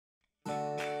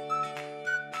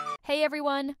Hey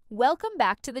everyone, welcome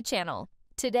back to the channel.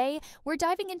 Today, we're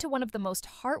diving into one of the most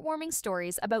heartwarming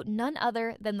stories about none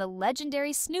other than the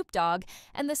legendary Snoop Dogg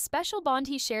and the special bond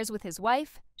he shares with his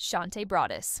wife, Shante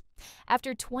Broadus.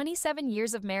 After 27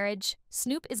 years of marriage,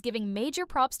 Snoop is giving major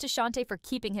props to Shante for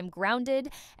keeping him grounded,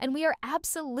 and we are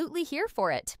absolutely here for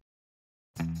it.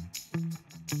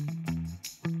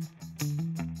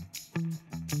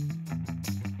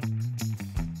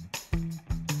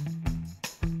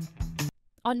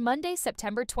 On Monday,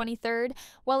 September 23rd,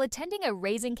 while attending a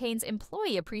Raising Cane's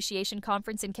Employee Appreciation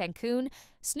Conference in Cancun,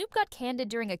 Snoop got candid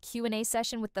during a Q&A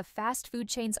session with the fast food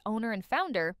chain's owner and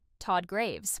founder, Todd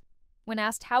Graves. When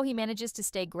asked how he manages to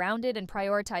stay grounded and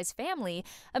prioritize family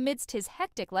amidst his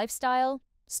hectic lifestyle,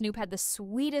 Snoop had the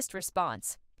sweetest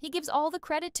response. He gives all the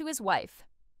credit to his wife,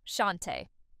 Shante.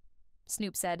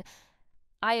 Snoop said,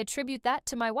 "I attribute that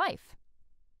to my wife.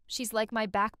 She's like my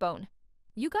backbone.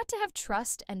 You got to have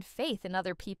trust and faith in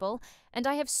other people, and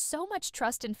I have so much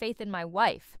trust and faith in my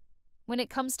wife. When it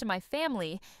comes to my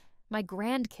family, my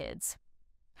grandkids,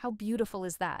 how beautiful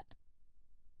is that?"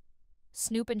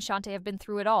 Snoop and Shante have been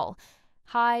through it all,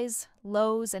 highs,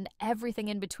 lows, and everything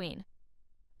in between.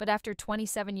 But after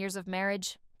 27 years of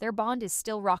marriage, their bond is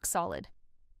still rock solid.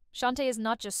 Shante is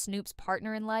not just Snoop's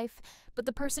partner in life, but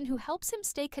the person who helps him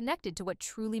stay connected to what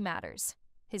truly matters,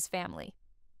 his family.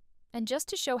 And just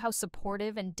to show how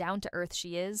supportive and down-to-earth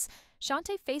she is,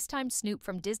 Shante FaceTimed Snoop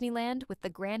from Disneyland with the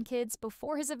grandkids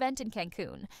before his event in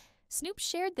Cancun. Snoop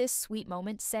shared this sweet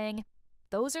moment, saying,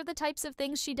 "Those are the types of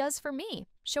things she does for me,"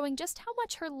 showing just how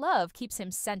much her love keeps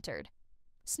him centered.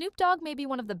 Snoop Dogg may be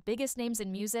one of the biggest names in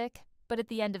music, but at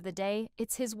the end of the day,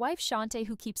 it's his wife Shante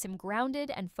who keeps him grounded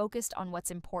and focused on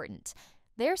what's important.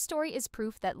 Their story is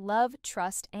proof that love,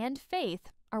 trust, and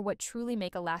faith are what truly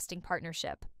make a lasting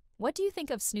partnership. What do you think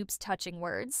of Snoop's touching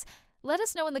words? Let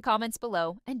us know in the comments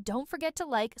below, and don't forget to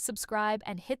like, subscribe,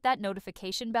 and hit that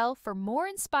notification bell for more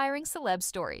inspiring celeb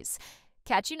stories.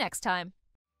 Catch you next time.